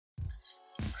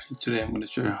Today I'm going to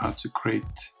show you how to create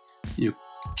your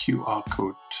QR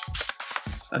code.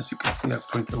 As you can see, I've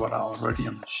printed one out already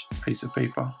on a piece of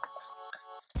paper.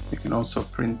 You can also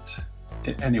print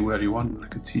it anywhere you want,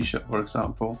 like a t-shirt for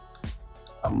example,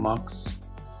 a mugs,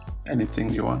 anything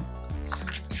you want.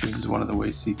 This is one of the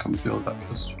ways you can build up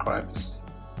your subscribers.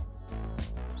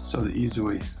 So the easy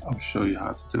way, I'll show you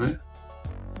how to do it.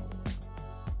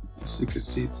 As you can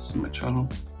see, this is my channel.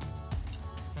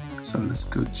 So let's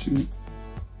go to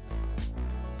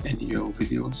any of your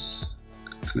videos,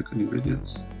 click on your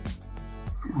videos.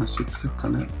 Once you click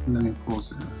on it, let me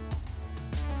pause it.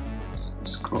 So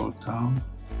scroll down.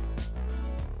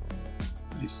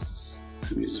 Let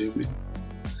me zoom in.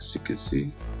 As you can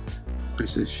see,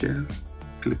 press share,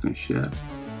 click on share.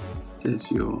 There's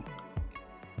your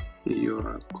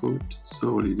code. So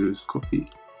all you do is copy.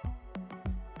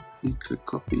 You click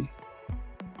copy,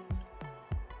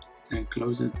 then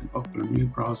close it and open a new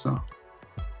browser.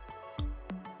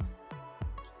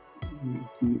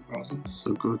 New browser.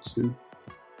 So go to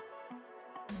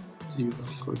the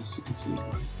URL code, as you can see,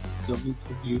 right?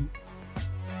 www.go.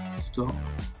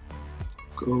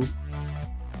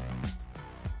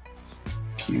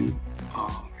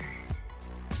 QR.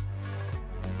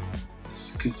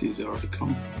 As you can see, it's already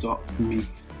come .me.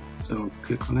 So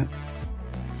click on it,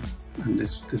 and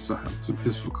this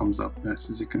will comes up. Yes,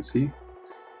 as you can see,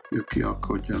 your QR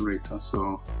code generator.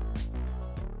 So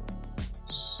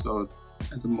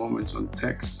at the moment it's on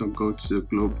text, so go to the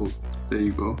global. There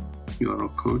you go,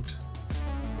 URL code.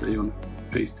 There you want to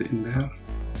paste it in there.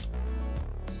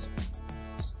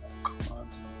 So Command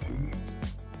P.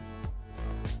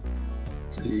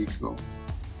 There you go.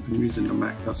 I'm using the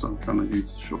Mac, that's what I'm trying to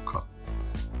use the shortcut.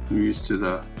 I'm used to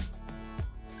the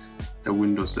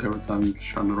Windows, so every time I'm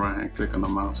trying to right hand click on the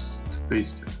mouse to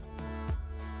paste it.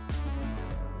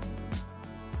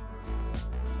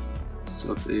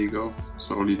 So there you go.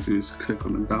 So all you do is click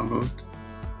on the download.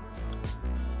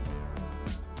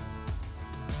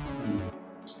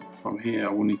 So from here, I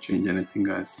won't change anything,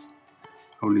 guys.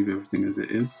 I'll leave everything as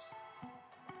it is.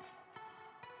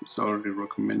 It's already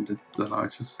recommended the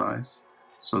larger size.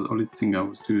 So the only thing I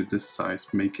would do is this size,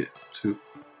 make it to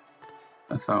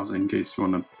 1000 in case you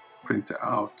want to print it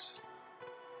out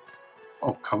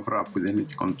or cover up with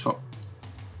anything on top,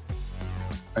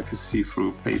 like a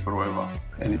see-through paper or whatever,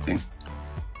 anything.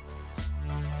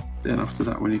 Then after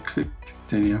that, when you click,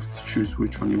 then you have to choose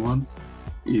which one you want.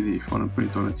 Either if you want to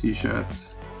print on a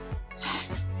t-shirt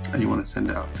and you want to send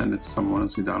it out, send it to someone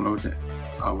else who download it,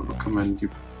 I would recommend you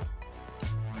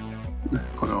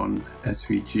put it on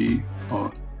SVG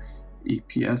or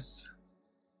EPS.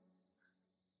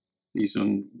 These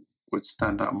one would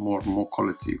stand out more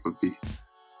quality would be.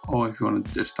 Or if you want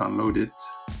to just download it,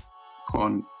 go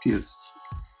on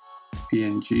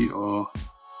PNG or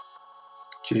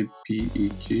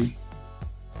JPEG.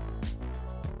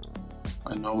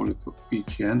 I normally put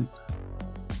PGN.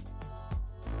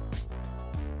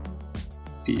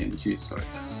 PNG, sorry,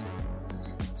 yes.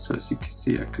 So as you can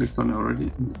see, I clicked on it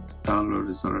already and the download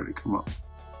has already come up.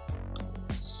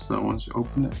 So once you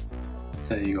open it,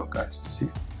 there you go, guys. You see,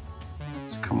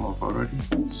 it's come up already.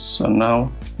 So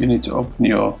now you need to open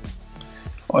your,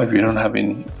 or if you don't have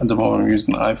any, at the moment I'm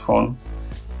using an iPhone,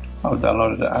 I've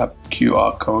downloaded the app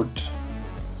QR code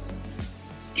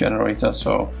generator.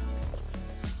 So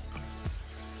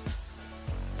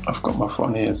I've got my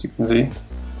phone here, as you can see.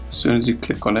 As soon as you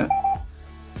click on it,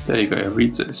 there you go, it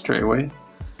reads it straight away.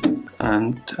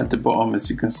 And at the bottom, as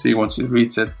you can see, once it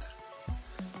reads it,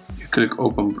 you click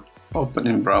open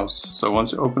in browse. So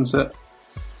once it opens it,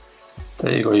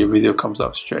 there you go, your video comes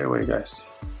up straight away,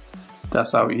 guys.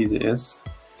 That's how easy it is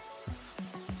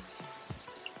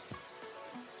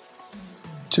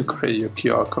to create your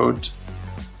QR code.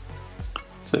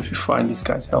 So if you find these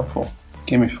guys helpful,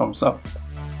 give me a thumbs up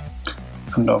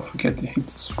and don't forget to hit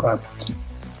the subscribe button.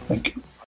 Thank you.